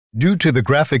Due to the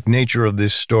graphic nature of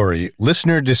this story,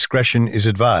 listener discretion is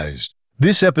advised.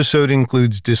 This episode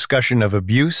includes discussion of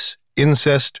abuse,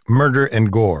 incest, murder,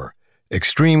 and gore.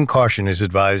 Extreme caution is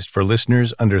advised for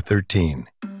listeners under 13.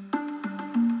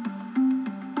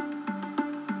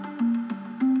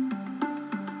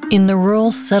 In the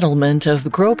rural settlement of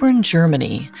Grobern,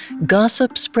 Germany,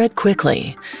 gossip spread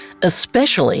quickly,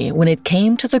 especially when it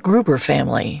came to the Gruber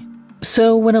family.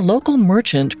 So when a local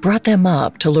merchant brought them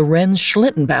up to Lorenz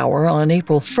Schlittenbauer on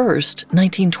April 1st,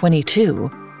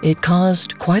 1922, it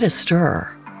caused quite a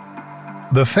stir.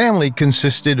 The family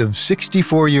consisted of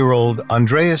 64-year-old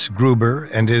Andreas Gruber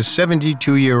and his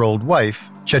 72-year-old wife,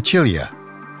 Cecilia.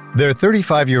 Their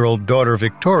 35-year-old daughter,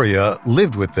 Victoria,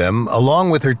 lived with them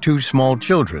along with her two small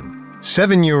children,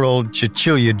 7-year-old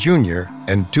Cecilia Jr.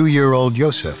 and 2-year-old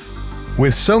Josef.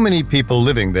 With so many people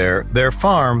living there, their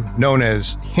farm, known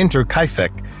as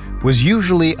Hinterkaifeck, was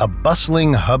usually a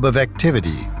bustling hub of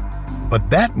activity. But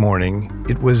that morning,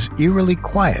 it was eerily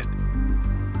quiet.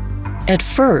 At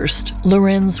first,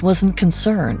 Lorenz wasn't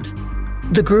concerned.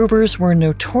 The Grubers were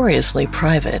notoriously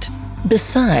private.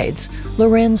 Besides,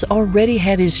 Lorenz already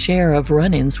had his share of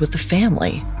run-ins with the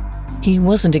family. He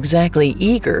wasn't exactly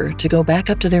eager to go back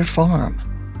up to their farm.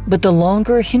 But the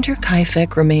longer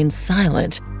Hinterkaifeck remained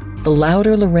silent, the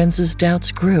louder Lorenz's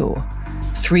doubts grew.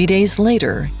 3 days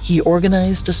later, he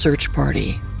organized a search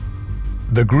party.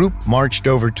 The group marched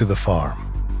over to the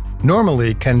farm.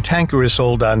 Normally, cantankerous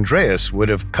old Andreas would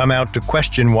have come out to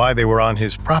question why they were on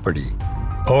his property.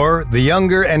 Or the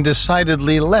younger and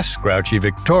decidedly less grouchy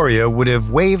Victoria would have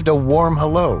waved a warm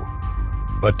hello.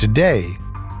 But today,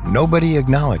 nobody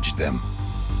acknowledged them.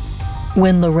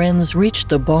 When Lorenz reached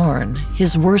the barn,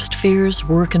 his worst fears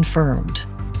were confirmed.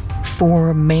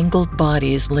 4 mangled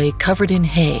bodies lay covered in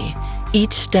hay,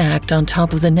 each stacked on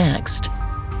top of the next.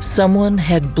 Someone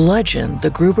had bludgeoned the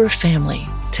Gruber family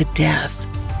to death.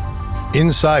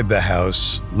 Inside the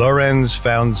house, Lorenz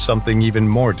found something even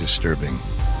more disturbing.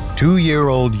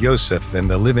 2-year-old Josef and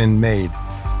the live-in maid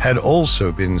had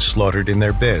also been slaughtered in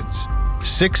their beds.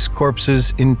 6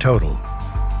 corpses in total,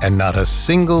 and not a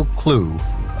single clue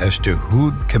as to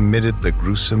who'd committed the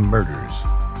gruesome murders.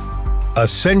 A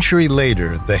century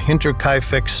later, the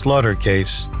Hinterkaifeck Slaughter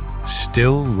case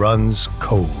still runs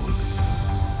cold.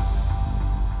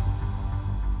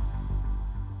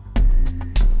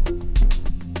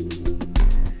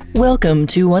 Welcome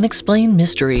to Unexplained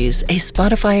Mysteries, a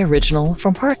Spotify original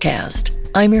from Parcast.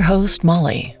 I'm your host,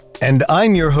 Molly. And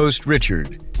I'm your host,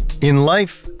 Richard. In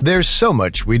life, there's so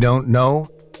much we don't know,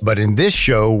 but in this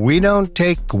show, we don't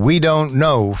take "we don't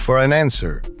know" for an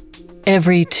answer.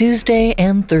 Every Tuesday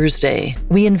and Thursday,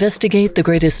 we investigate the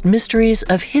greatest mysteries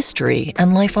of history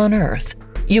and life on Earth.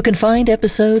 You can find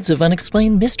episodes of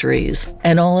Unexplained Mysteries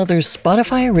and all other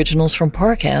Spotify originals from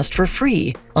Parcast for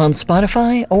free on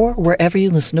Spotify or wherever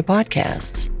you listen to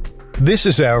podcasts. This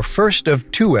is our first of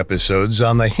 2 episodes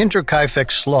on the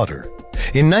Hinterkaifeck Slaughter.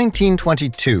 In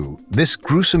 1922, this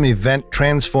gruesome event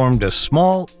transformed a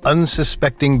small,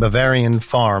 unsuspecting Bavarian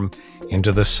farm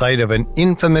into the site of an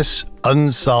infamous,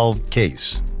 unsolved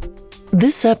case.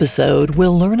 This episode,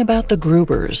 we'll learn about the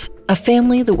Grubers, a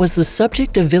family that was the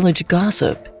subject of village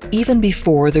gossip even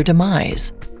before their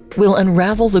demise. We'll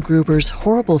unravel the Grubers'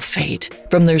 horrible fate,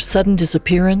 from their sudden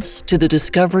disappearance to the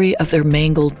discovery of their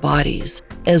mangled bodies,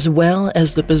 as well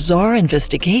as the bizarre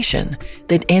investigation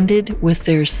that ended with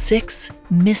their 6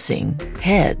 missing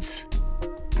heads.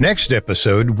 Next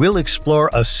episode, we'll explore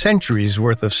a century's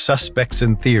worth of suspects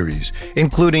and theories,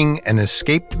 including an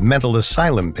escaped mental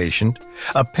asylum patient,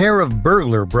 a pair of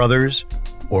burglar brothers,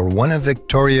 or one of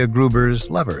Victoria Gruber's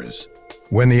lovers.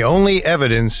 When the only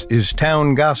evidence is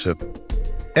town gossip,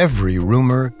 every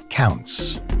rumor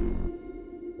counts.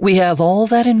 We have all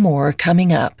that and more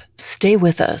coming up. Stay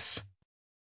with us.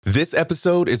 This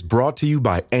episode is brought to you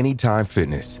by Anytime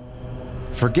Fitness.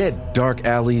 Forget dark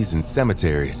alleys and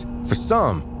cemeteries. For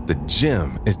some, the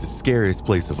gym is the scariest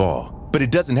place of all, but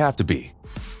it doesn't have to be.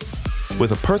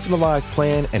 With a personalized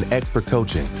plan and expert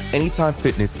coaching, Anytime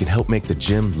Fitness can help make the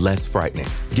gym less frightening.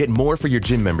 Get more for your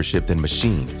gym membership than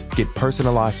machines. Get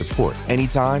personalized support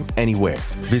anytime, anywhere.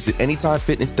 Visit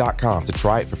AnytimeFitness.com to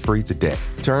try it for free today.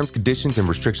 Terms, conditions, and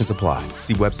restrictions apply.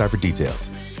 See website for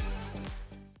details.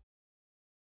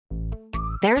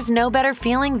 There's no better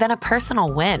feeling than a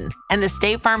personal win, and the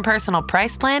State Farm Personal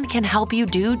Price Plan can help you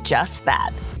do just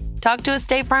that. Talk to a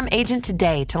State Farm agent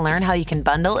today to learn how you can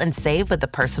bundle and save with the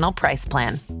Personal Price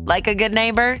Plan. Like a good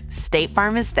neighbor, State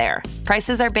Farm is there.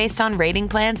 Prices are based on rating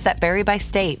plans that vary by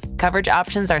state. Coverage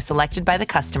options are selected by the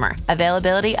customer.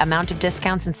 Availability, amount of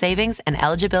discounts and savings, and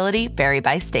eligibility vary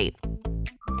by state.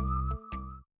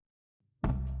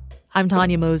 I'm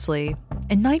Tanya Mosley.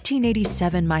 In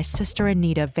 1987, my sister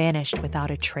Anita vanished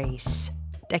without a trace.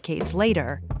 Decades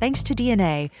later, thanks to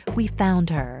DNA, we found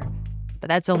her. But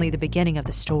that's only the beginning of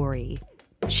the story.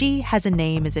 She Has a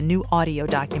Name is a new audio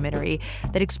documentary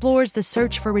that explores the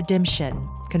search for redemption,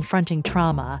 confronting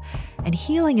trauma, and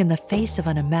healing in the face of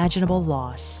unimaginable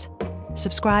loss.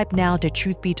 Subscribe now to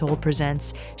Truth Be Told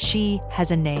presents She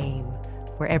Has a Name,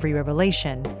 where every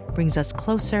revelation brings us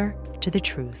closer to the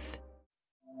truth.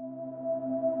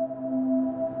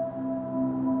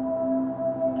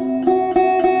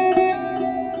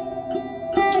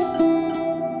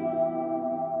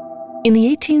 In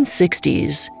the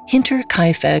 1860s,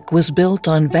 Hinterkaifeck was built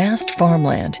on vast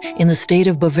farmland in the state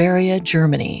of Bavaria,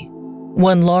 Germany.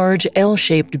 One large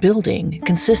L-shaped building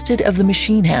consisted of the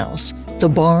machine house, the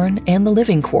barn, and the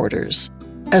living quarters.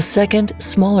 A second,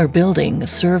 smaller building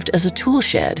served as a tool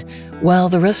shed, while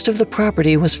the rest of the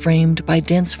property was framed by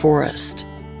dense forest.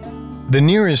 The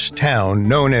nearest town,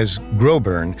 known as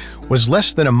Grobern, was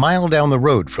less than a mile down the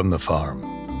road from the farm.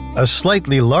 A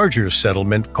slightly larger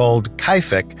settlement called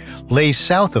Kaifeck lay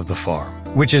south of the farm,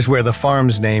 which is where the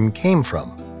farm's name came from.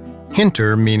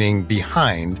 Hinter meaning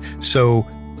behind, so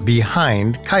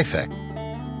behind Kaifeck.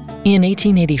 In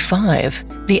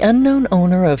 1885, the unknown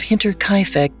owner of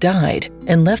Hinterkaifeck died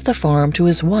and left the farm to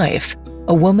his wife,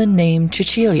 a woman named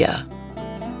Cecilia.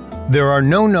 There are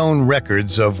no known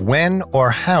records of when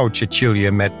or how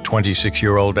Cecilia met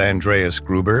 26-year-old Andreas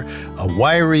Gruber, a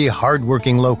wiry,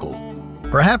 hard-working local.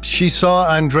 Perhaps she saw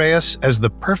Andreas as the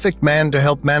perfect man to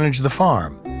help manage the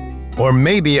farm. Or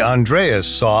maybe Andreas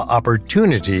saw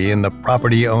opportunity in the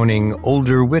property-owning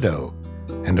older widow.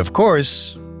 And of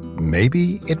course,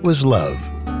 maybe it was love.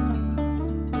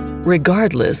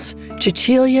 Regardless,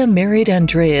 Cecilia married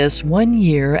Andreas 1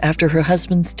 year after her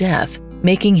husband's death,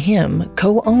 making him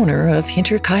co-owner of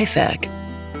Hinterkaifeck.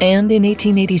 And in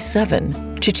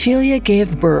 1887, Cecilia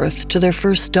gave birth to their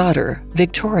first daughter,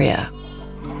 Victoria.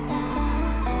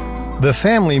 The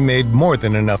family made more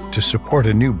than enough to support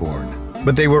a newborn,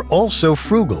 but they were also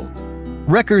frugal.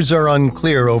 Records are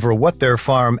unclear over what their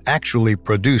farm actually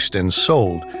produced and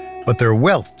sold, but their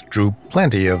wealth drew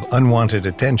plenty of unwanted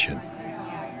attention.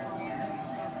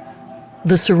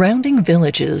 The surrounding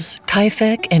villages,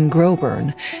 Kaifeck and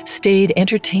Grobern, stayed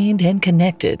entertained and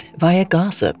connected via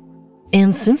gossip.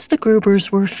 And since the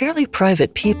Grubers were fairly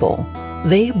private people,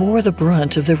 they bore the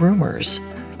brunt of the rumors.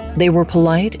 They were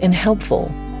polite and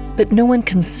helpful, but no one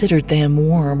considered them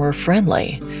warm or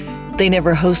friendly. They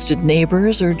never hosted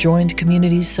neighbors or joined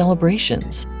community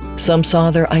celebrations. Some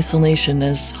saw their isolation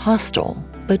as hostile,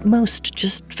 but most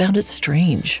just found it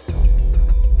strange.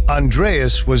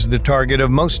 Andreas was the target of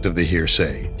most of the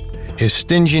hearsay. His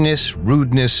stinginess,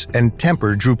 rudeness, and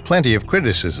temper drew plenty of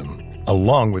criticism,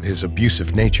 along with his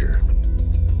abusive nature.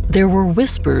 There were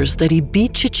whispers that he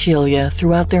beat Cecilia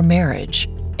throughout their marriage,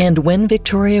 and when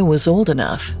Victoria was old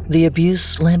enough, the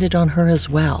abuse landed on her as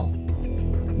well.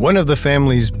 One of the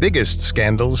family's biggest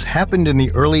scandals happened in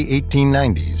the early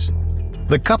 1890s.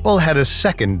 The couple had a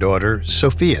second daughter,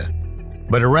 Sophia,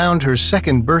 but around her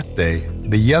second birthday,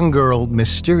 the young girl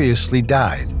mysteriously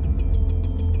died.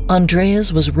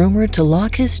 Andreas was rumored to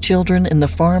lock his children in the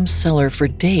farm's cellar for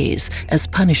days as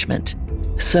punishment.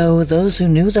 So those who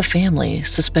knew the family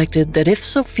suspected that if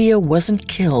Sophia wasn't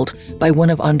killed by one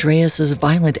of Andreas's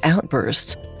violent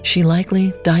outbursts, she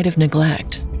likely died of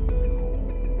neglect.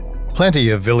 Plenty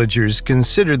of villagers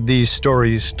considered these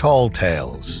stories tall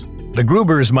tales. The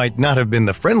Grubers might not have been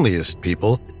the friendliest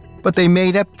people, but they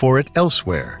made up for it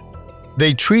elsewhere.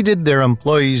 They treated their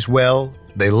employees well,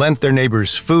 they lent their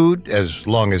neighbors food as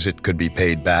long as it could be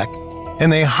paid back,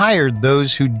 and they hired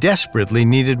those who desperately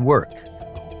needed work.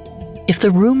 If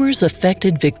the rumors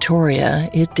affected Victoria,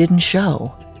 it didn't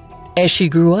show. As she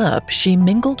grew up, she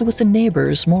mingled with the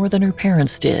neighbors more than her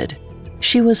parents did.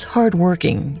 She was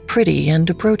hardworking, pretty, and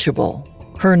approachable.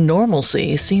 Her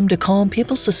normalcy seemed to calm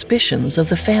people's suspicions of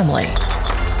the family.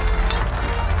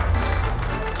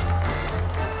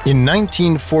 In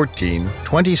 1914,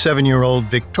 27-year-old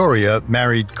Victoria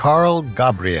married Karl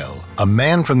Gabriel, a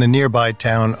man from the nearby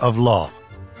town of Law.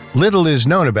 Little is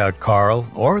known about Karl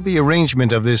or the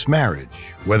arrangement of this marriage,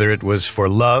 whether it was for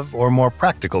love or more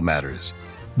practical matters.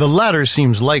 The latter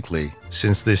seems likely,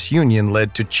 since this union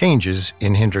led to changes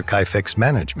in Hinterkaifeck's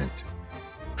management.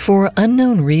 For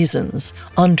unknown reasons,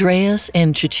 Andreas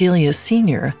and Cecilia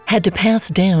Sr. had to pass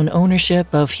down ownership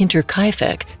of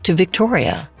Hinterkaifeck to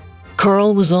Victoria.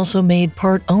 Karl was also made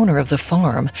part owner of the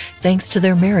farm thanks to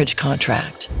their marriage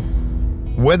contract.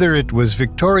 Whether it was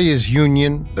Victoria's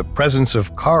union, the presence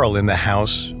of Karl in the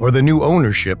house, or the new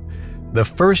ownership, the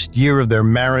first year of their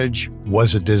marriage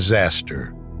was a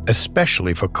disaster.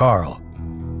 especially for Carl.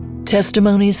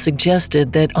 Testimonies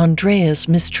suggested that Andreas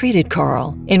mistreated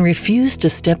Carl and refused to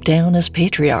step down as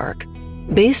patriarch.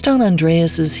 Based on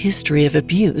Andreas's history of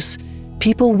abuse,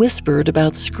 people whispered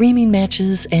about screaming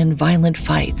matches and violent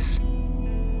fights.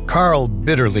 Carl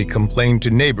bitterly complained to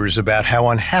neighbors about how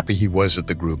unhappy he was at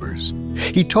the Grubers.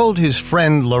 He told his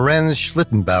friend Lorenz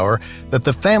Schlittenbauer that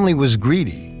the family was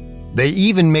greedy. They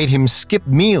even made him skip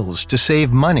meals to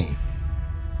save money.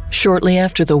 Shortly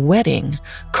after the wedding,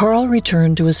 Carl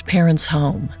returned to his parents'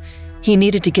 home. He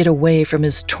needed to get away from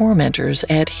his tormentors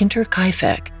at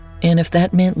Hinterkaifeck, and if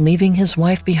that meant leaving his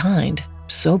wife behind,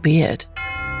 so be it.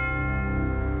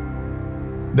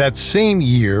 That same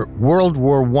year, World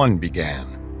War I began.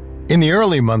 In the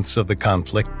early months of the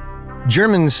conflict,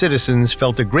 German citizens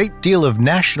felt a great deal of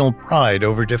national pride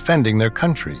over defending their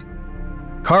country.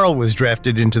 Carl was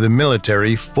drafted into the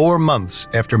military 4 months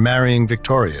after marrying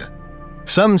Victoria.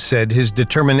 Some said his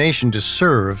determination to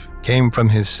serve came from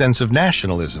his sense of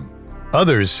nationalism.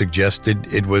 Others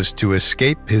suggested it was to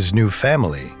escape his new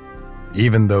family,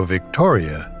 even though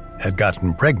Victoria had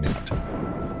gotten pregnant.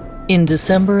 In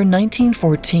December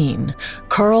 1914,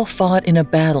 Carl fought in a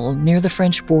battle near the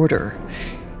French border.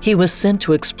 He was sent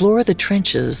to explore the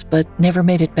trenches but never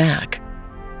made it back.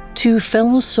 2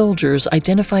 fellow soldiers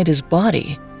identified his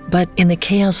body, but in the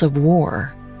chaos of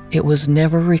war, it was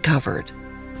never recovered.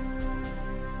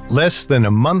 Less than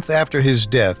a month after his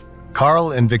death,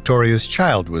 Carl and Victoria's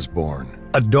child was born,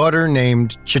 a daughter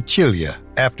named Cecilia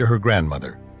after her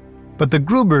grandmother. But the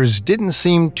Grubers didn't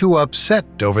seem too upset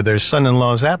over their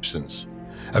son-in-law's absence.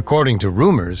 According to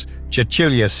rumors,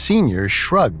 Cecilia Sr.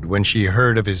 shrugged when she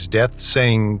heard of his death,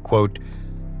 saying, quote,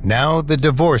 "Now the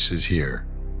divorce is here,"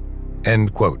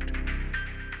 end quote.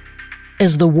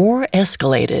 As the war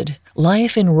escalated,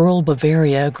 life in rural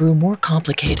Bavaria grew more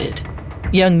complicated.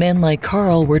 Young men like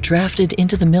Carl were drafted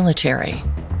into the military.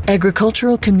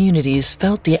 Agricultural communities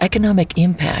felt the economic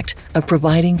impact of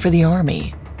providing for the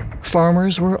army.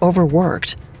 Farmers were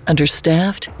overworked,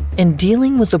 understaffed, and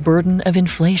dealing with the burden of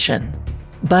inflation.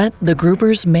 But the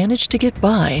Grubers managed to get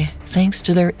by thanks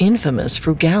to their infamous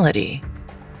frugality.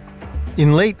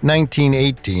 In late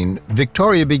 1918,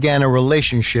 Victoria began a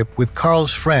relationship with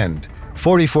Carl's friend,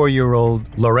 44-year-old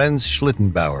Lorenz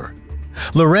Schlittenbauer.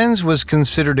 Lorenz was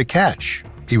considered a catch.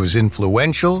 He was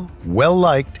influential,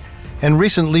 well-liked, and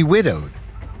recently widowed.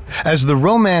 As the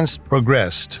romance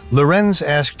progressed, Lorenz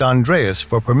asked Andreas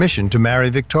for permission to marry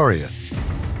Victoria.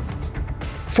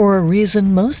 For a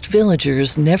reason most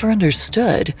villagers never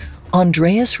understood,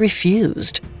 Andreas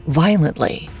refused,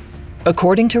 violently.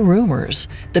 According to rumors,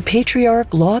 the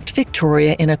patriarch locked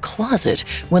Victoria in a closet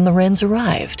when Lorenz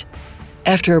arrived.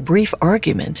 After a brief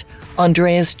argument,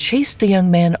 Andreas chased the young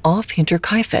man off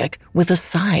Hinterkaifeck with a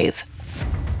scythe.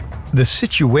 The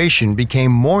situation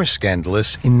became more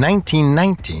scandalous in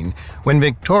 1919 when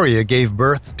Victoria gave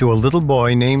birth to a little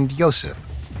boy named Josef,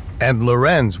 and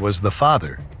Lorenz was the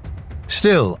father.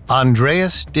 Still,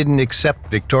 Andreas didn't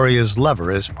accept Victoria's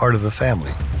lover as part of the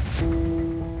family.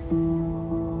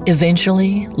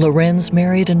 Eventually, Lorenz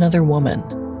married another woman.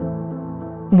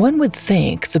 One would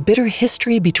think the bitter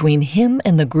history between him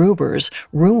and the Grubers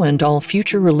ruined all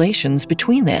future relations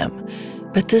between them,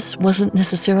 but this wasn't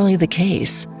necessarily the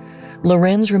case.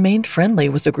 Lorenz remained friendly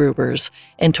with the Grubers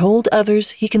and told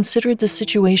others he considered the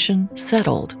situation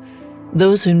settled.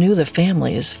 Those who knew the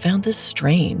families found this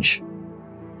strange.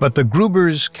 But the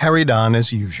Grubers carried on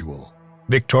as usual.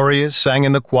 Victoria sang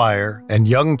in the choir, and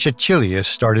young Cecilia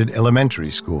started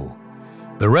elementary school.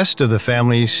 The rest of the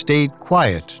family stayed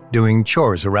quiet, doing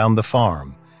chores around the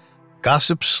farm.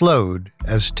 Gossip slowed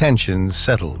as tensions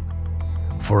settled.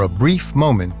 For a brief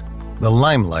moment, the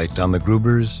limelight on the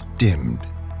Grubers dimmed.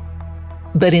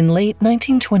 But in late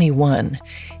 1921,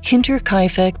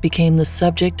 Hinterkaifeck became the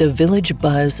subject of village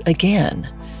buzz again.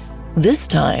 This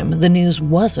time, the news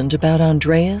wasn't about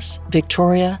Andreas,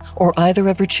 Victoria, or either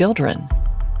of her children.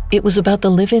 It was about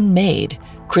the live-in maid,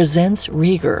 Crescence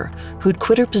Rieger, who'd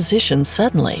quit her position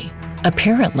suddenly.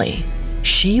 Apparently,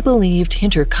 she believed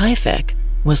Hinterkaifeck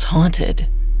was haunted.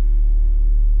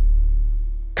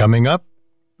 Coming up,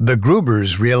 the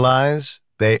Grubers realize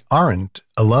they aren't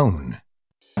alone.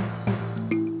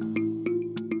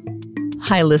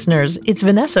 Hi, listeners. It's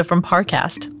Vanessa from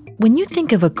Parcast. When you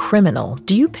think of a criminal,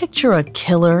 do you picture a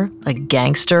killer, a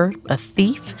gangster, a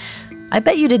thief? I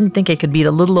bet you didn't think it could be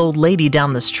the little old lady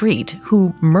down the street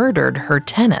who murdered her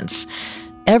tenants.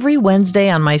 Every Wednesday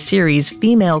on my series,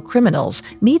 Female Criminals,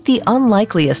 meet the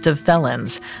unlikeliest of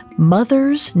felons,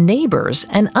 mothers, neighbors,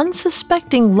 and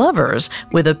unsuspecting lovers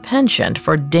with a penchant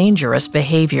for dangerous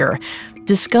behavior.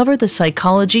 discover the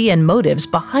psychology and motives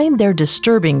behind their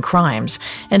disturbing crimes,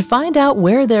 and find out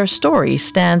where their story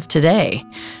stands today.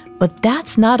 But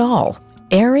that's not all.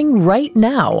 Airing right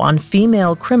now on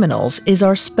Female Criminals is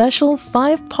our special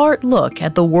 5-part look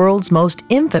at the world's most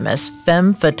infamous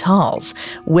femme fatales,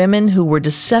 women who were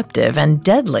deceptive and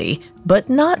deadly, but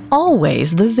not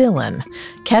always the villain.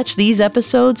 Catch these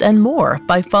episodes and more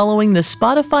by following the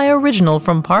Spotify original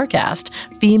from Parcast,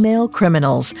 Female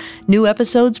Criminals. New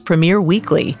episodes premiere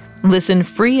weekly. Listen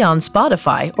free on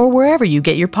Spotify or wherever you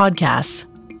get your podcasts.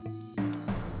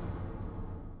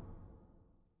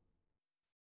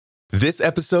 This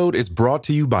episode is brought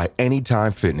to you by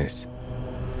Anytime Fitness.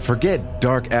 Forget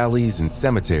dark alleys and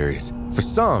cemeteries. For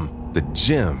some, the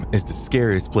gym is the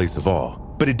scariest place of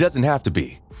all, but it doesn't have to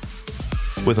be.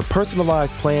 With a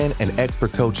personalized plan and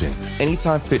expert coaching,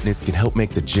 Anytime Fitness can help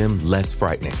make the gym less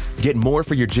frightening. Get more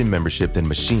for your gym membership than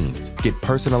machines. Get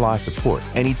personalized support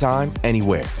anytime,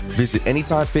 anywhere. Visit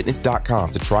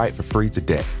AnytimeFitness.com to try it for free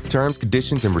today. Terms,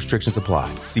 conditions, and restrictions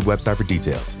apply. See website for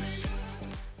details.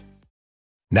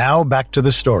 Now back to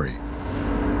the story.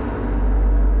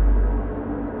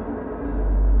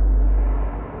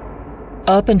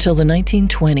 Up until the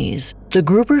 1920s, the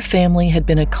Gruber family had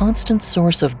been a constant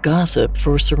source of gossip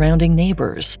for surrounding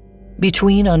neighbors.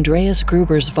 Between Andreas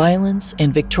Gruber's violence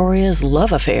and Victoria's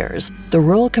love affairs, the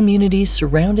rural communities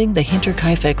surrounding the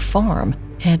Hinterkaifeck farm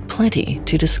had plenty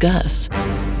to discuss.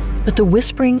 But the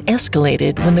whispering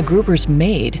escalated when the Gruber's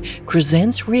maid,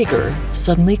 Crescence Rieger,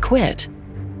 suddenly quit.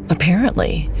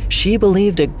 Apparently, she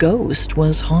believed a ghost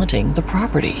was haunting the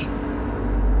property.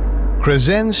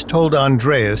 Crescence told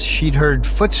Andreas she'd heard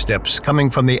footsteps coming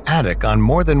from the attic on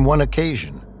more than one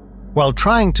occasion. While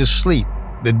trying to sleep,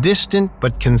 the distant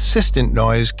but consistent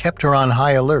noise kept her on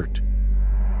high alert.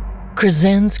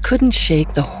 Crescence couldn't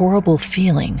shake the horrible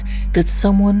feeling that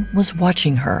someone was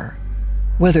watching her.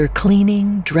 Whether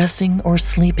cleaning, dressing, or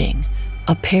sleeping,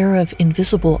 a pair of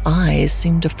invisible eyes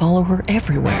seemed to follow her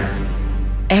everywhere.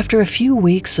 After a few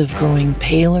weeks of growing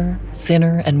paler,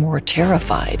 thinner, and more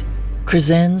terrified,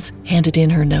 Crescence handed in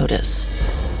her notice.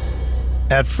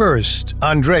 At first,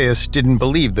 Andreas didn't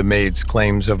believe the maid's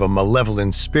claims of a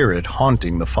malevolent spirit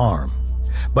haunting the farm.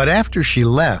 But after she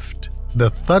left, the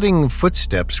thudding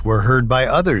footsteps were heard by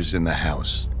others in the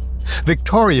house.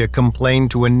 Victoria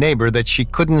complained to a neighbor that she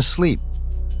couldn't sleep.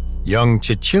 Young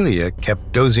Cecilia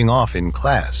kept dozing off in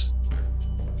class.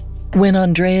 When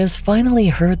Andreas finally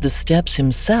heard the steps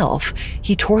himself,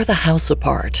 he tore the house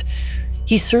apart.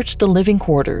 He searched the living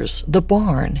quarters, the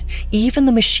barn, even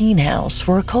the machine house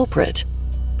for a culprit,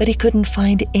 but he couldn't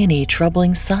find any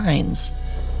troubling signs.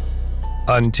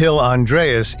 Until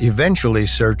Andreas eventually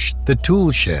searched the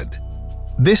tool shed.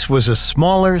 This was a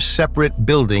smaller, separate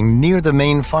building near the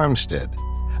main farmstead.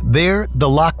 There, the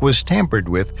lock was tampered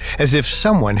with as if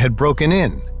someone had broken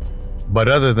in. But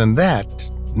other than that,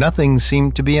 nothing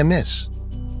seemed to be amiss.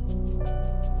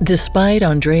 Despite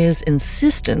Andrea's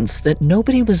insistence that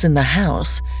nobody was in the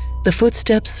house, the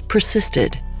footsteps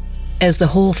persisted. As the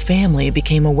whole family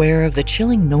became aware of the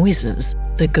chilling noises,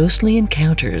 the ghostly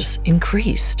encounters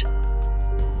increased.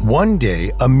 One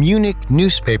day, a Munich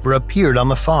newspaper appeared on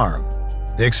the farm,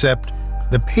 except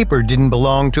the paper didn't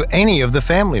belong to any of the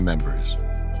family members.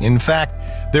 In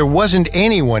fact, there wasn't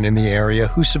anyone in the area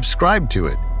who subscribed to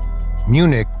it.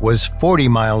 Munich was 40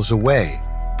 miles away.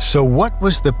 So what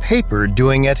was the paper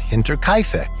doing at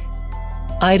Hinterkaifeck?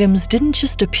 Items didn't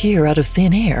just appear out of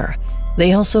thin air.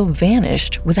 They also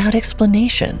vanished without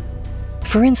explanation.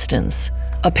 For instance,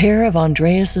 a pair of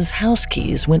Andreas's house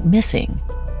keys went missing.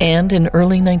 And in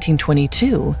early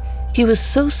 1922, he was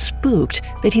so spooked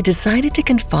that he decided to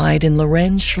confide in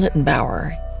Lorenz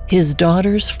Schlittenbauer, his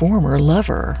daughter's former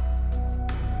lover.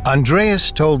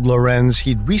 Andreas told Lorenz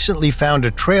he'd recently found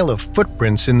a trail of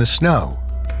footprints in the snow.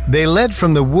 They led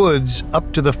from the woods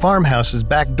up to the farmhouse's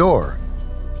back door,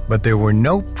 but there were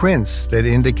no prints that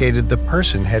indicated the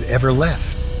person had ever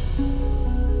left.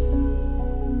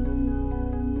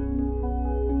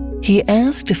 He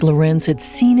asked if Lorenz had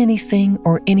seen anything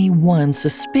or anyone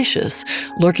suspicious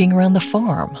lurking around the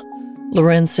farm.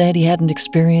 Lorenz said he hadn't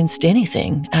experienced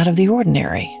anything out of the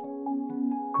ordinary.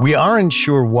 We aren't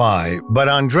sure why, but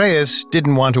Andreas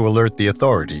didn't want to alert the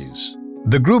authorities.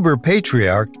 The Gruber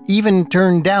patriarch even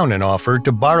turned down an offer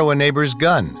to borrow a neighbor's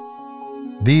gun.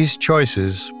 These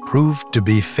choices proved to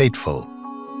be fateful.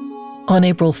 On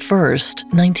April 1st,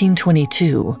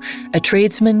 1922, a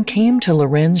tradesman came to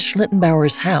Lorenz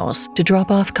Schlittenbauer's house to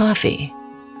drop off coffee.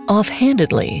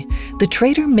 Offhandedly, the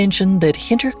trader mentioned that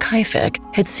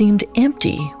Hinterkaifeck had seemed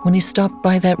empty when he stopped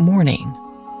by that morning.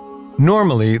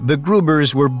 Normally, the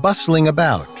Grubers were bustling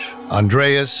about,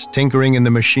 Andreas tinkering in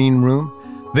the machine room,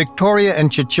 Victoria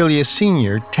and Cecilia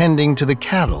Sr. tending to the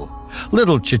cattle,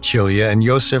 little Cecilia and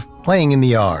Josef playing in the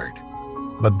yard.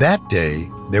 But that day,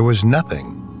 there was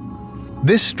nothing.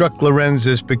 This struck Lorenz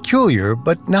as peculiar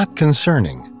but not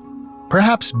concerning.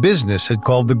 Perhaps business had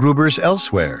called the Grubers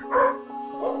elsewhere.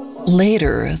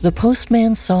 Later, the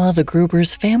postman saw the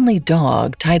Grubers' family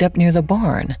dog tied up near the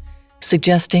barn,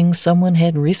 suggesting someone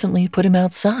had recently put him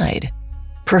outside.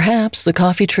 Perhaps the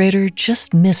coffee trader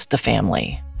just missed the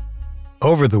family.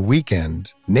 Over the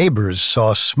weekend, neighbors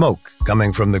saw smoke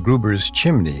coming from the Grubers'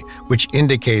 chimney, which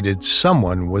indicated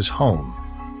someone was home.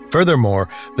 Furthermore,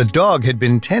 the dog had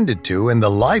been tended to and the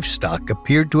livestock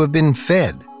appeared to have been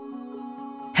fed.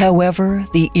 However,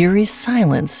 the eerie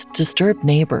silence disturbed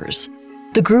neighbors.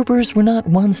 The Grubers were not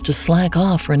ones to slack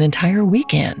off for an entire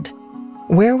weekend.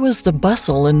 Where was the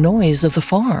bustle and noise of the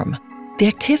farm, the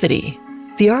activity,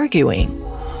 the arguing?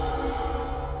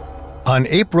 On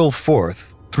April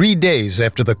 4th, 3 days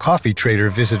after the coffee trader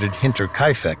visited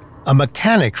Hinterkaifeck, a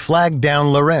mechanic flagged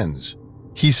down Lorenz.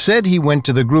 He said he went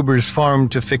to the Grubers' farm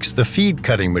to fix the feed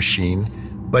cutting machine,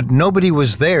 but nobody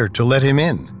was there to let him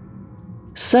in.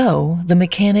 So, the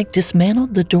mechanic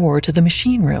dismantled the door to the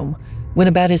machine room, went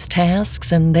about his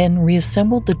tasks, and then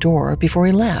reassembled the door before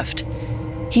he left.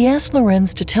 He asked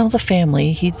Lorenz to tell the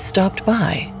family he'd stopped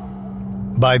by.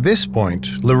 By this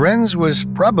point, Lorenz was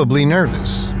probably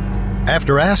nervous.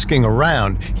 After asking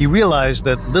around, he realized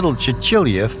that little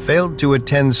Cecilia failed to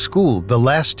attend school the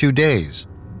last 2 days.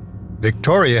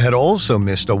 Victoria had also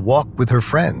missed a walk with her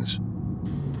friends.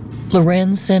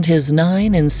 Lorenz sent his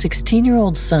 9 and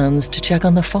 16-year-old sons to check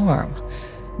on the farm.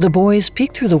 The boys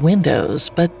peeked through the windows,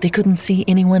 but they couldn't see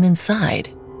anyone inside.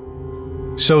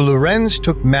 So Lorenz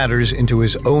took matters into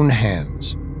his own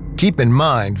hands. Keep in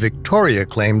mind, Victoria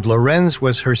claimed Lorenz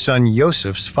was her son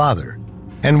Josef's father.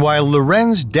 And while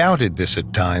Lorenz doubted this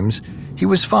at times, he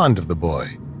was fond of the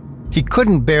boy. He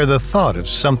couldn't bear the thought of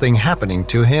something happening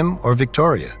to him or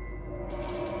Victoria.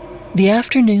 The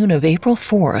afternoon of April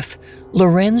 4th,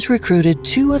 Lorenz recruited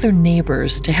 2 other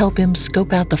neighbors to help him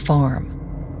scope out the farm.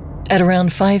 At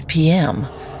around 5 p.m.,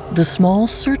 the small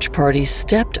search party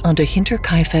stepped onto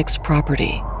Hinterkaifeck's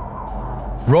property.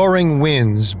 Roaring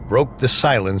winds broke the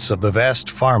silence of the vast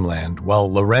farmland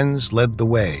while Lorenz led the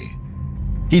way.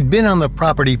 He'd been on the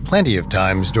property plenty of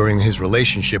times during his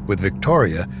relationship with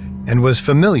Victoria and was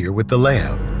familiar with the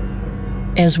layout.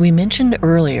 As we mentioned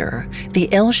earlier,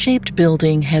 the L-shaped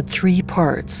building had 3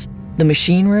 parts: the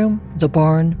machine room, the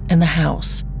barn, and the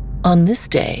house. On this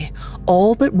day,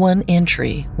 all but one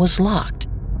entry was locked.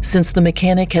 Since the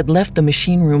mechanic had left the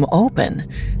machine room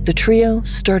open, the trio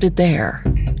started there.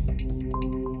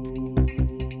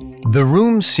 The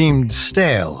room seemed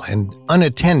stale and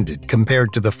unattended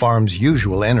compared to the farm's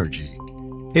usual energy.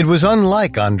 It was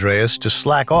unlike Andreas to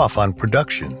slack off on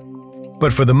production.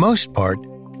 But for the most part,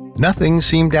 nothing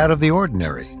seemed out of the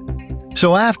ordinary.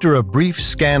 So after a brief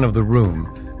scan of the room,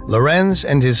 Lorenz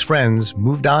and his friends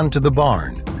moved on to the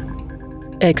barn.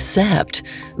 Except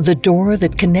the door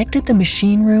that connected the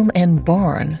machine room and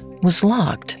barn was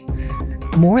locked.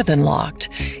 More than locked,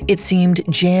 it seemed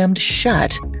jammed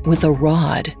shut with a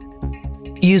rod.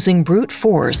 Using brute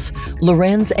force,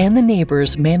 Lorenz and the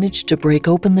neighbors managed to break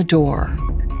open the door.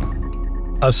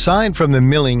 Aside from the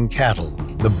milling cattle,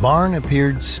 the barn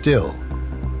appeared still.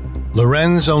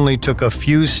 Lorenz only took a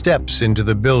few steps into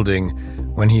the building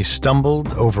when he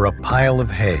stumbled over a pile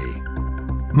of hay.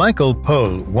 Michael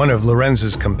Pohl, one of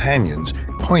Lorenz's companions,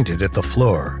 pointed at the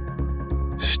floor.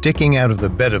 Sticking out of the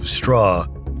bed of straw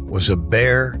was a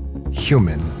bare,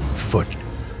 human foot.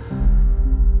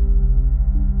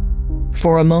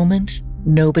 For a moment,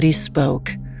 nobody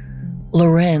spoke.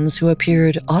 Lorenz, who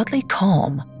appeared oddly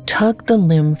calm, tugged the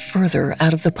limb further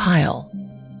out of the pile.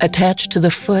 Attached to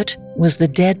the foot was the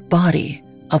dead body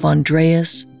of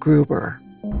Andreas Gruber.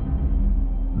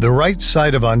 The right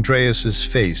side of Andreas's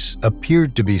face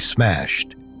appeared to be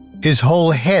smashed. His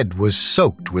whole head was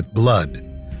soaked with blood.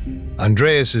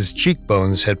 Andreas's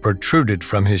cheekbones had protruded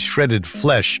from his shredded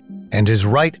flesh, and his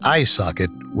right eye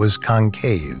socket was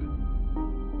concave.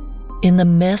 In the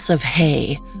mess of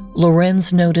hay,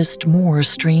 Lorenz noticed more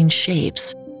strange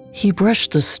shapes. He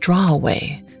brushed the straw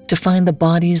away to find the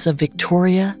bodies of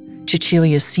Victoria,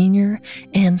 Cecilia Sr.,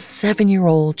 and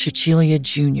 7-year-old Cecilia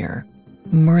Jr.,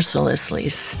 mercilessly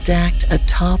stacked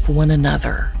atop one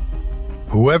another.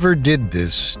 Whoever did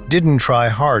this didn't try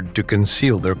hard to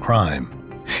conceal their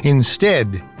crime.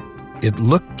 Instead, it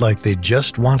looked like they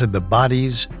just wanted the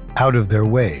bodies out of their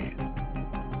way.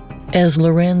 As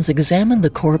Lorenz examined the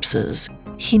corpses,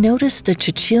 he noticed that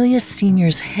Cecilia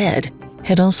Sr.'s head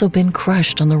had also been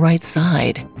crushed on the right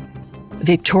side.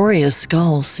 Victoria's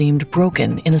skull seemed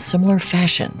broken in a similar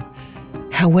fashion.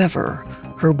 However,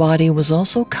 her body was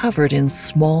also covered in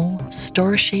small,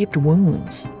 star-shaped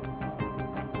wounds.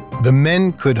 The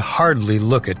men could hardly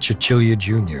look at Cecilia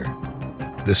Jr.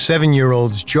 The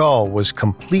 7-year-old's jaw was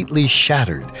completely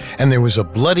shattered, and there was a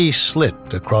bloody slit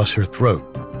across her throat.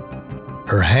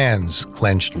 Her hands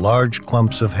clenched large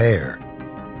clumps of hair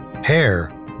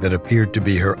that appeared to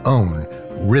be her own,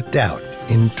 ripped out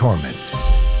in torment.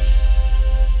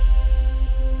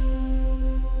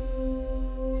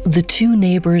 The two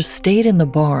neighbors stayed in the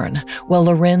barn while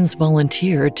Lorenz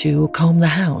volunteered to comb the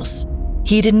house.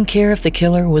 He didn't care if the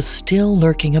killer was still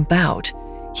lurking about.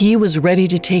 He was ready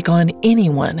to take on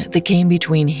anyone that came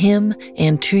between him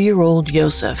and 2-year-old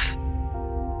Josef.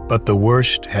 But the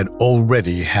worst had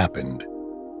already happened.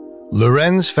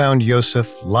 Lorenz found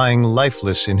Josef lying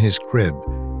lifeless in his crib.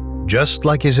 Just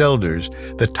like his elders,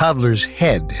 the toddler's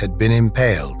head had been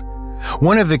impaled.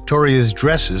 One of Victoria's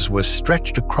dresses was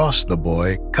stretched across the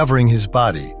boy, covering his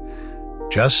body,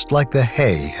 just like the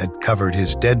hay had covered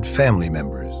his dead family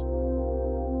members.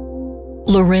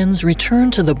 Lorenz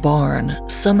returned to the barn,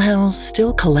 somehow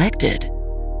still collected.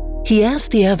 He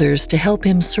asked the others to help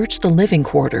him search the living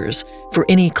quarters for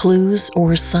any clues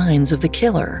or signs of the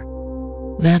killer.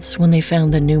 That's when they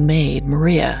found the new maid,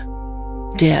 Maria,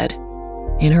 dead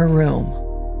in her room.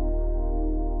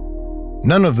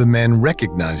 None of the men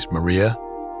recognized Maria.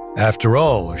 After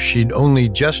all, she'd only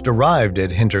just arrived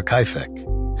at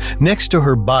Hinterkaifeck. Next to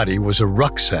her body was a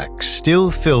rucksack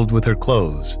still filled with her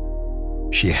clothes.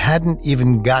 She hadn't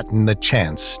even gotten the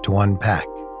chance to unpack.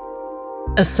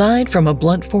 Aside from a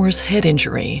blunt force head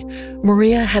injury,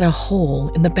 Maria had a hole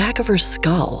in the back of her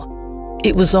skull.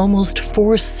 It was almost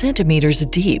 4 centimeters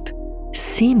deep,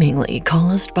 seemingly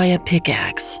caused by a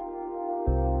pickaxe.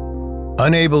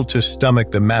 Unable to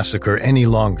stomach the massacre any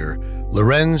longer,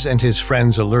 Lorenz and his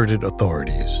friends alerted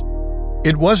authorities.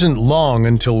 It wasn't long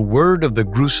until word of the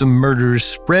gruesome murders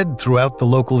spread throughout the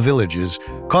local villages,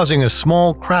 causing a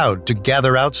small crowd to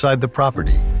gather outside the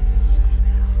property.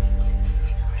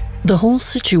 The whole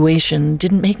situation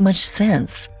didn't make much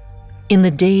sense. In the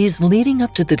days leading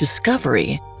up to the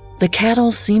discovery, the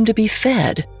cattle seemed to be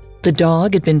fed, the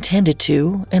dog had been tended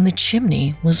to, and the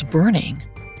chimney was burning.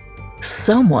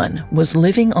 Someone was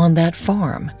living on that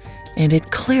farm, and it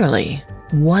clearly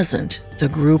wasn't the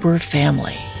Gruber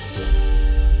family.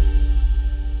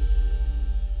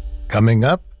 Coming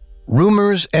up,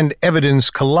 rumors and evidence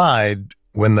collide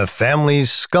when the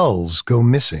family's skulls go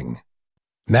missing.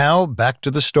 Now, back to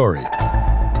the story.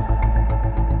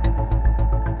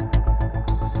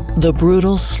 The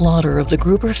brutal slaughter of the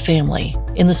Gruber family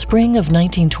in the spring of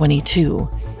 1922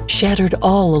 shattered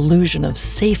all illusion of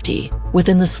safety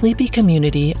within the sleepy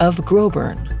community of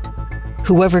Grobern.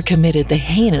 Whoever committed the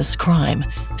heinous crime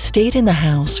stayed in the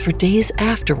house for days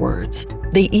afterwards.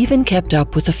 They even kept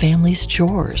up with the family's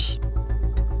chores.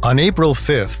 On April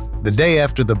 5th, the day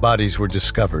after the bodies were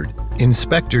discovered,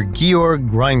 Inspector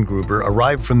Georg Reingruber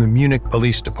arrived from the Munich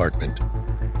Police Department.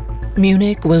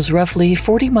 Munich was roughly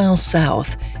 40 miles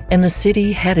south, and the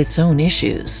city had its own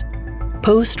issues.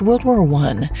 Post-World War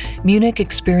I, Munich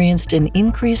experienced an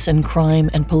increase in crime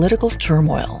and political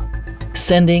turmoil.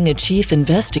 Sending a chief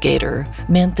investigator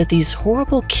meant that these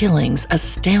horrible killings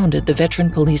astounded the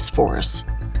veteran police force.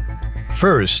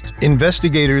 First,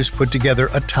 investigators put together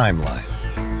a timeline.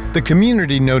 The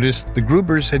community noticed the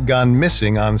Grubers had gone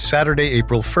missing on Saturday,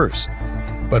 April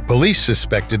 1st, but police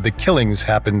suspected the killings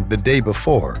happened the day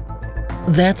before.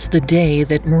 That's the day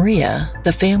that Maria,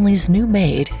 the family's new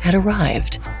maid, had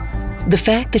arrived. The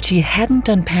fact that she hadn't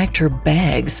unpacked her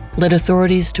bags led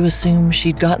authorities to assume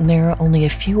she'd gotten there only a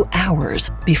few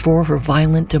hours before her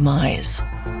violent demise.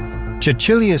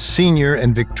 Cecilia Sr.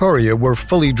 and Victoria were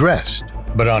fully dressed,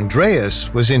 but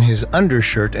Andreas was in his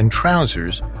undershirt and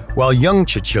trousers, while young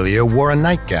Cecilia wore a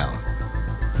nightgown.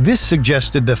 This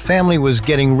suggested the family was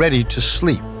getting ready to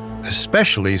sleep,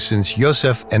 especially since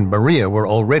Josef and Maria were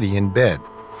already in bed.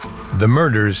 The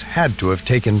murders had to have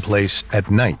taken place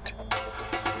at night.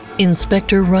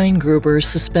 Inspector Reingruber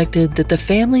suspected that the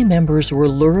family members were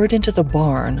lured into the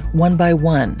barn one by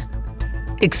one.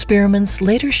 Experiments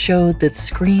later showed that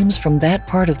screams from that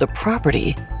part of the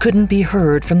property couldn't be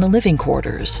heard from the living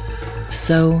quarters.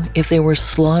 So, if they were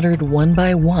slaughtered one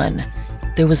by one,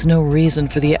 there was no reason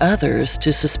for the others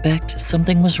to suspect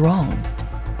something was wrong.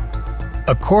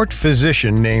 A court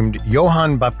physician named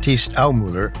Johann Baptist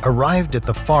Aumüller arrived at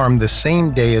the farm the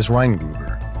same day as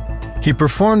Reingruber. He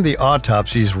performed the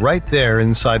autopsies right there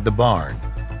inside the barn.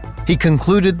 He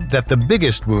concluded that the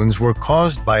biggest wounds were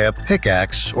caused by a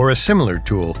pickaxe or a similar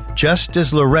tool, just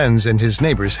as Lorenz and his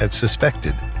neighbors had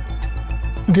suspected.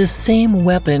 This same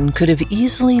weapon could have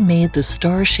easily made the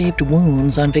star-shaped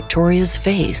wounds on Victoria's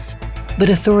face, but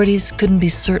authorities couldn't be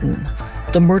certain.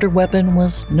 The murder weapon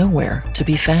was nowhere to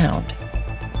be found.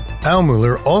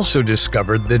 Aumüller also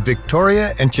discovered that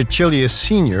Victoria and Cecilia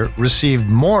Sr. received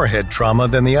more head trauma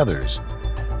than the others.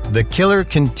 The killer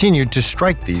continued to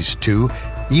strike these two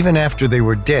even after they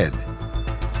were dead.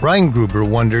 Reingruber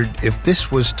wondered if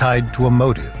this was tied to a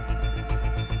motive.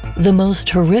 The most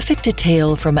horrific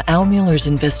detail from Aumüller's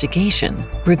investigation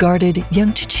regarded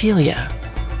young Cecilia.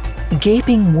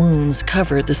 Gaping wounds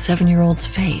covered the 7-year-old's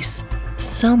face.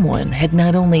 Someone had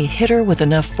not only hit her with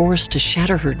enough force to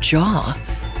shatter her jaw,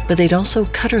 but they'd also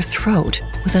cut her throat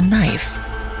with a knife.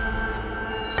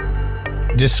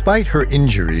 Despite her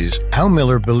injuries,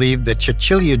 Aumüller believed that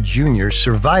Cecilia Jr.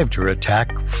 survived her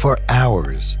attack for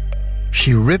hours.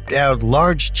 She ripped out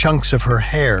large chunks of her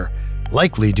hair,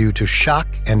 likely due to shock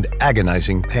and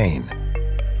agonizing pain.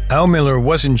 Aumüller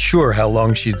wasn't sure how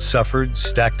long she'd suffered,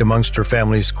 stacked amongst her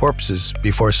family's corpses,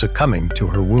 before succumbing to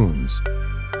her wounds.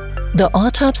 The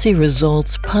autopsy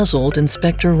results puzzled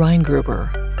Inspector Reingruber.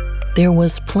 There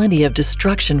was plenty of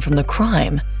destruction from the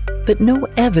crime, but no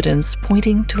evidence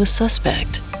pointing to a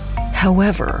suspect.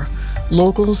 However,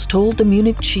 locals told the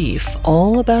Munich chief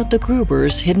all about the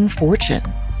Gruber's hidden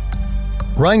fortune.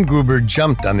 Reingruber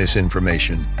jumped on this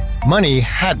information. Money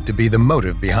had to be the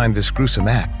motive behind this gruesome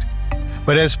act.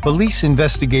 But as police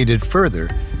investigated further,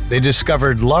 they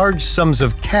discovered large sums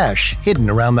of cash hidden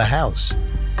around the house.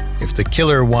 If the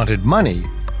killer wanted money,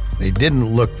 they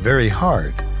didn't look very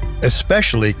hard,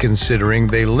 especially considering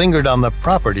they lingered on the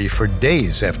property for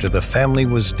days after the family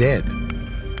was dead.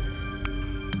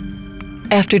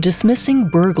 After dismissing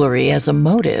burglary as a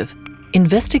motive,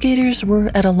 investigators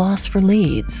were at a loss for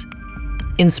leads.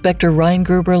 Inspector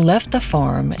Reingruber left the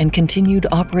farm and continued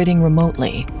operating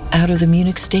remotely out of the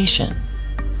Munich station.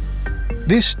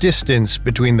 This distance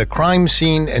between the crime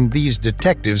scene and these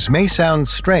detectives may sound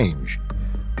strange,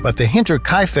 but the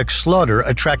Hinterkaifeck Slaughter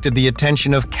attracted the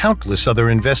attention of countless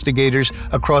other investigators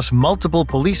across multiple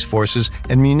police forces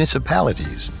and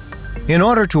municipalities. In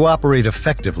order to operate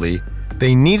effectively,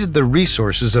 they needed the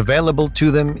resources available to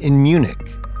them in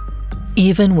Munich.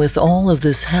 Even with all of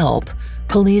this help,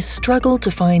 police struggled to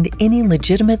find any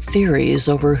legitimate theories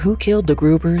over who killed the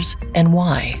Grubers and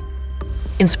why.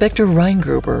 Inspector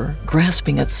Reingruber,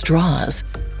 grasping at straws,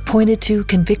 pointed to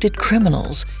convicted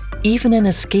criminals, even an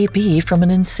escapee from an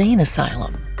insane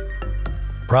asylum.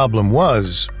 Problem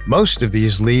was, most of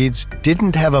these leads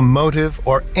didn't have a motive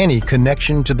or any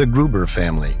connection to the Gruber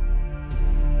family.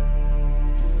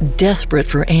 Desperate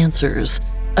for answers,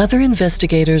 other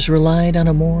investigators relied on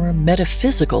a more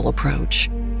metaphysical approach.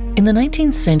 In the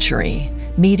 19th century,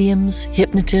 mediums,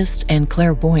 hypnotists, and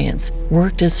clairvoyants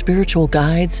worked as spiritual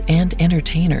guides and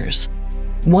entertainers.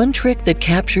 One trick that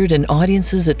captured an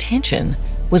audience's attention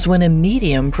was when a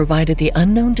medium provided the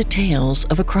unknown details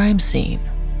of a crime scene.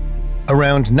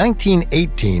 Around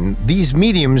 1918, these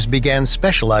mediums began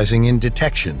specializing in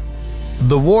detection.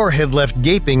 The war had left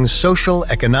gaping social,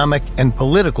 economic, and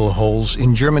political holes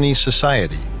in Germany's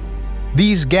society.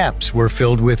 These gaps were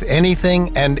filled with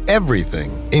anything and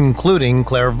everything, including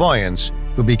clairvoyance,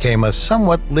 who became a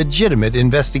somewhat legitimate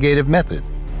investigative method.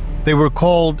 They were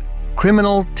called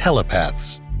criminal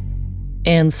telepaths.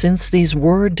 And since these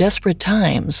were desperate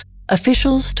times,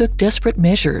 officials took desperate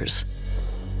measures.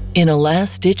 In a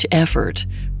last-ditch effort,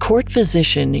 court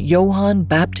physician Johann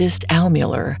Baptist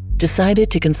Aumüller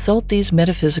decided to consult these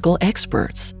metaphysical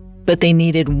experts, but they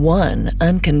needed one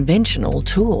unconventional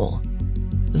tool: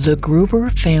 the Gruber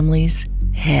family's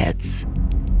heads.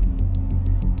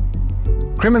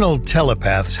 Criminal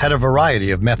telepaths had a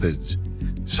variety of methods.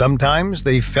 Sometimes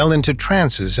they fell into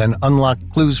trances and unlocked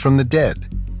clues from the dead.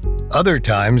 Other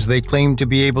times they claimed to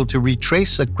be able to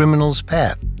retrace a criminal's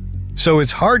path. So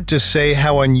it's hard to say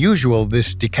how unusual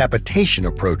this decapitation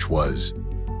approach was.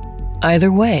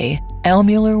 Either way,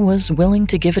 Aumüller was willing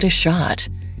to give it a shot.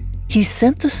 He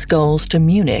sent the skulls to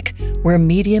Munich, where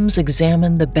mediums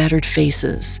examined the battered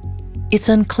faces. It's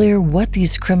unclear what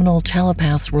these criminal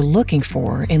telepaths were looking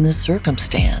for in this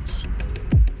circumstance.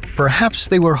 Perhaps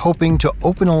they were hoping to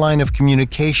open a line of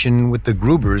communication with the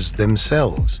Grubers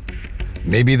themselves.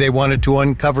 Maybe they wanted to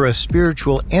uncover a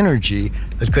spiritual energy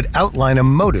that could outline a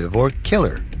motive or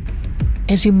killer.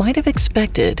 As you might have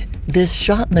expected, this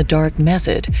shot-in-the-dark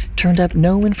method turned up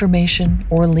no information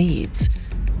or leads.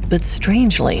 But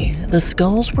strangely, the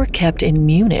skulls were kept in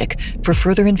Munich for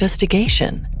further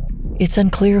investigation. It's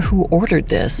unclear who ordered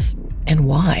this and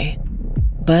why.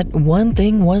 But one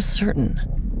thing was certain: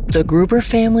 the Gruber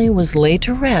family was laid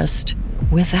to rest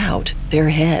without their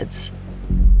heads.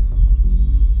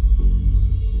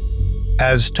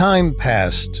 As time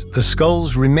passed, the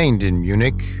skulls remained in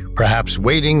Munich, perhaps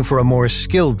waiting for a more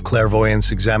skilled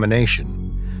clairvoyance examination.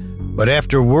 But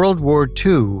after World War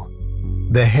II,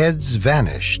 the heads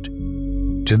vanished.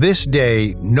 To this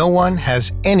day, no one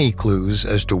has any clues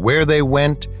as to where they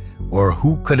went or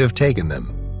who could have taken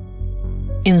them.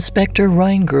 Inspector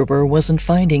Reingruber wasn't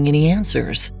finding any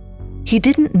answers. He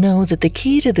didn't know that the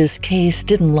key to this case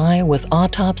didn't lie with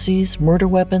autopsies, murder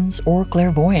weapons, or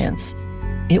clairvoyance.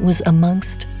 It was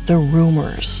amongst the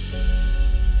rumors.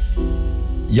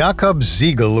 Jakob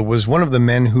Ziegel was one of the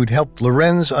men who'd helped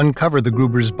Lorenz uncover the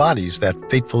Grubers' bodies that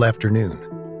fateful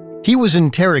afternoon. He was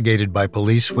interrogated by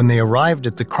police when they arrived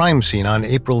at the crime scene on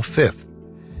April 5th,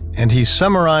 and he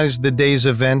summarized the day's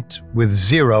event with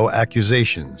 0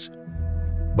 accusations.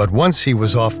 But once he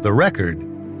was off the record,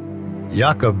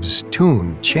 Jakob's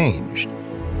tune changed.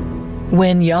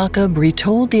 When Jakob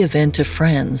retold the event to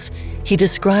friends, he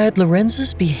described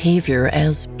Lorenz's behavior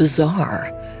as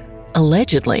bizarre.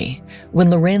 Allegedly, when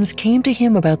Lorenz came to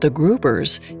him about the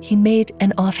Grubers, he made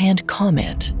an offhand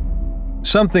comment.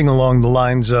 Something along the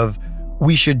lines of,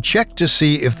 "We should check to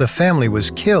see if the family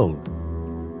was killed."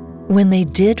 When they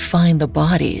did find the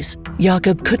bodies,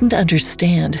 Jakob couldn't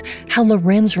understand how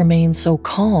Lorenz remained so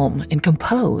calm and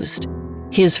composed.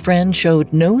 His friend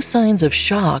showed no signs of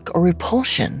shock or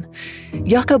repulsion.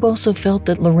 Jakob also felt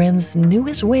that Lorenz knew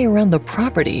his way around the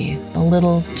property a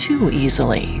little too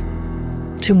easily.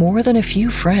 To more than a few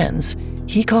friends,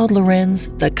 he called Lorenz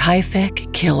the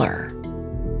Kaifeck Killer.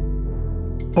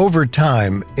 Over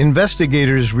time,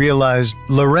 investigators realized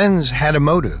Lorenz had a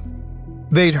motive.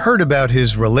 They'd heard about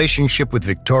his relationship with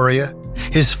Victoria,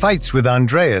 his fights with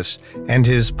Andreas, and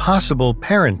his possible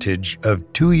parentage of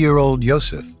 2-year-old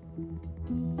Josef.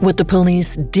 What the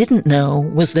police didn't know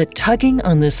was that tugging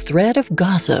on this thread of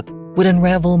gossip would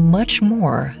unravel much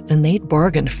more than they'd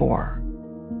bargained for.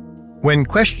 When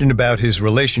questioned about his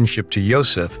relationship to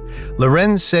Josef,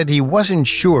 Lorenz said he wasn't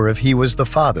sure if he was the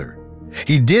father.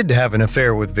 He did have an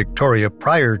affair with Victoria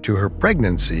prior to her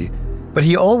pregnancy, but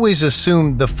he always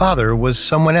assumed the father was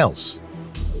someone else.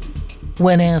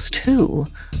 When asked who,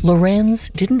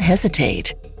 Lorenz didn't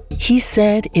hesitate. He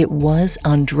said it was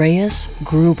Andreas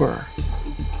Gruber.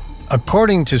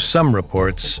 According to some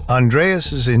reports,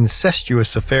 Andreas's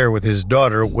incestuous affair with his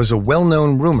daughter was a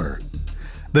well-known rumor.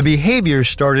 The behavior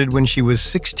started when she was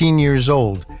 16 years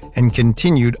old and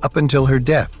continued up until her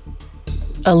death.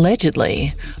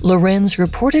 Allegedly, Lorenz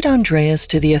reported Andreas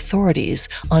to the authorities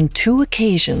on 2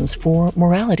 occasions for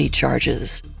morality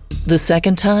charges. The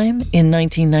second time, in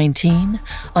 1919,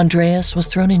 Andreas was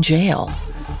thrown in jail.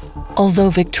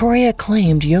 Although Victoria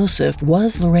claimed Josef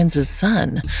was Lorenz's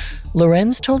son,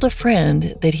 Lorenz told a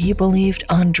friend that he believed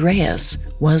Andreas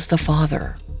was the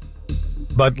father.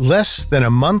 But less than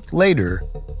a month later,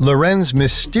 Lorenz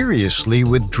mysteriously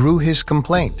withdrew his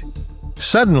complaint.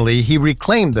 Suddenly, he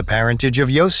reclaimed the parentage of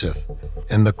Josef,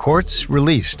 and the courts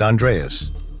released Andreas.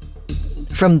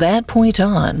 From that point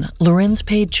on, Lorenz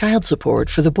paid child support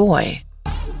for the boy.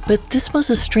 But this was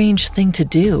a strange thing to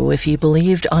do if he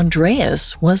believed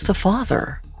Andreas was the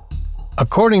father.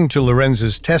 According to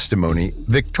Lorenz's testimony,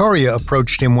 Victoria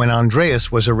approached him when Andreas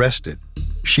was arrested.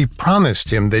 She promised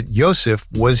him that Josef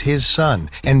was his son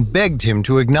and begged him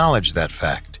to acknowledge that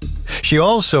fact. She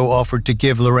also offered to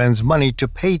give Lorenz money to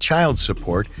pay child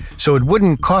support so it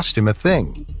wouldn't cost him a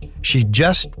thing. She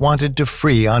just wanted to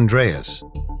free Andreas.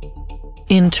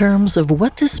 In terms of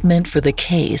what this meant for the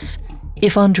case,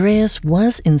 if Andreas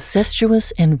was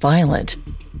incestuous and violent,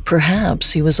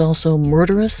 perhaps he was also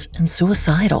murderous and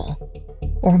suicidal.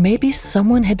 Or maybe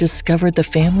someone had discovered the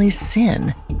family's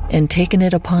sin and taken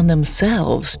it upon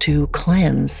themselves to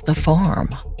cleanse the farm.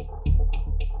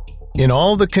 In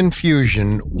all the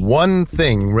confusion, one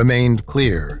thing remained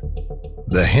clear.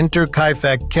 The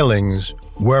Hinterkaifeck killings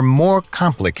were more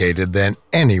complicated than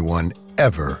anyone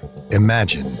ever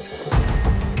imagined.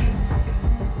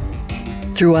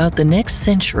 Throughout the next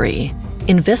century,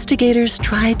 investigators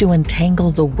tried to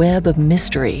untangle the web of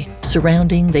mystery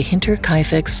surrounding the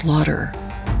Hinterkaifeck slaughter.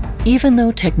 Even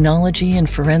though technology and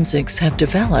forensics have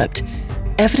developed,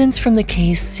 evidence from the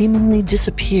case seemingly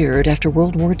disappeared after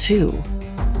World War II.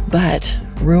 But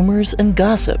rumors and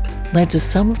gossip led to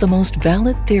some of the most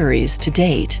valid theories to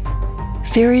date.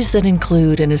 Theories that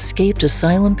include an escaped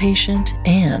asylum patient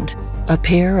and a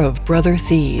pair of brother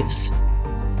thieves.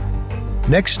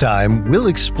 Next time, we'll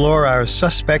explore our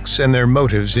suspects and their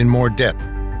motives in more depth.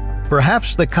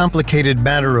 Perhaps the complicated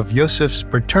matter of Josef's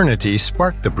paternity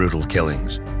sparked the brutal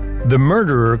killings. The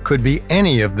murderer could be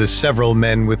any of the several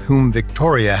men with whom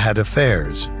Victoria had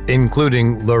affairs,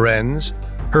 including Lorenz,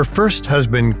 her first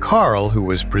husband Karl, who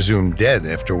was presumed dead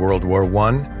after World War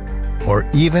I, or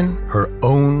even her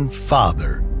own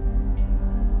father.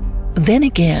 Then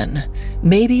again,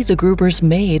 maybe the Gruber's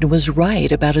maid was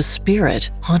right about a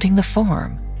spirit haunting the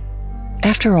farm.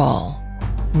 After all,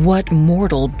 what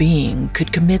mortal being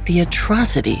could commit the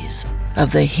atrocities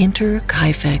of the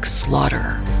Hinterkaifeck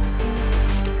Slaughter?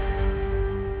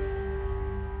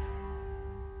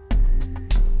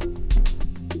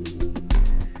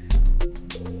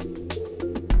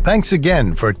 Thanks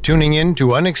again for tuning in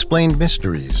to Unexplained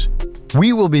Mysteries.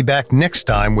 We will be back next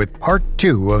time with Part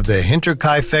 2 of the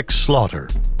Hinterkaifeck Slaughter.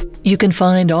 You can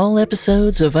find all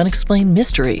episodes of Unexplained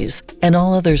Mysteries and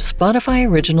all other Spotify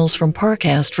originals from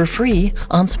Parcast for free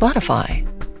on Spotify.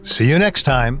 See you next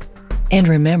time. And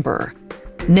remember,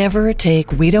 never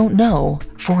take "we don't know"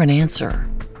 for an answer.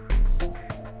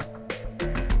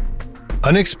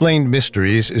 Unexplained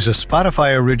Mysteries is a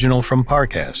Spotify original from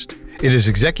Parcast. It is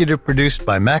executive produced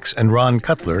by Max and Ron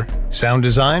Cutler, sound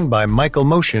design by Michael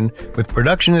Motion, with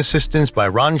production assistance by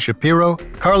Ron Shapiro,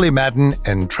 Carly Madden,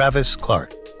 and Travis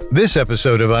Clark. This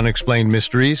episode of Unexplained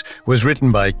Mysteries was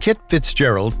written by Kit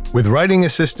Fitzgerald, with writing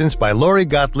assistance by Lori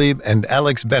Gottlieb and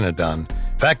Alex Benedon,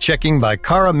 fact-checking by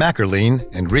Cara Mackerline,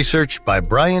 and research by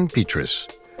Brian Petrus.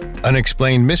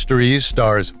 Unexplained Mysteries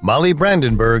stars Molly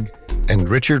Brandenburg and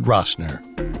Richard Rossner.